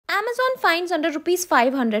Amazon finds under rupees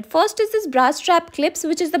 500. First is this bra strap clips,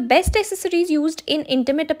 which is the best accessories used in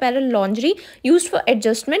intimate apparel lingerie, used for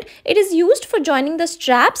adjustment. It is used for joining the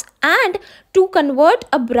straps and to convert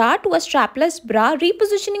a bra to a strapless bra,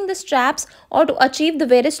 repositioning the straps, or to achieve the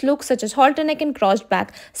various looks such as halter neck and crossed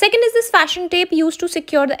back. Second is this fashion tape used to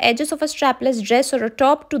secure the edges of a strapless dress or a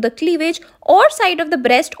top to the cleavage or side of the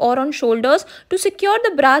breast or on shoulders to secure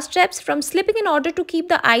the bra straps from slipping in order to keep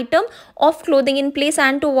the item of clothing in place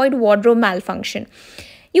and to avoid wardrobe malfunction.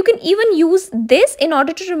 You can even use this in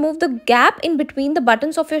order to remove the gap in between the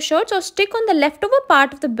buttons of your shirts or stick on the leftover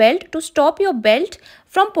part of the belt to stop your belt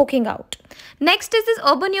from poking out. Next is this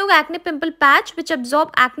Urban Yoga Acne Pimple Patch, which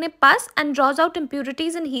absorbs acne pus and draws out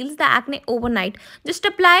impurities and heals the acne overnight. Just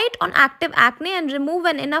apply it on active acne and remove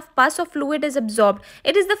when enough pus or fluid is absorbed.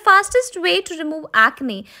 It is the fastest way to remove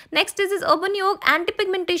acne. Next is this Urban Yoga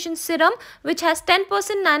Anti-Pigmentation Serum, which has 10%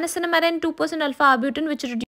 niacinamide and 2% alpha-arbutin, which reduces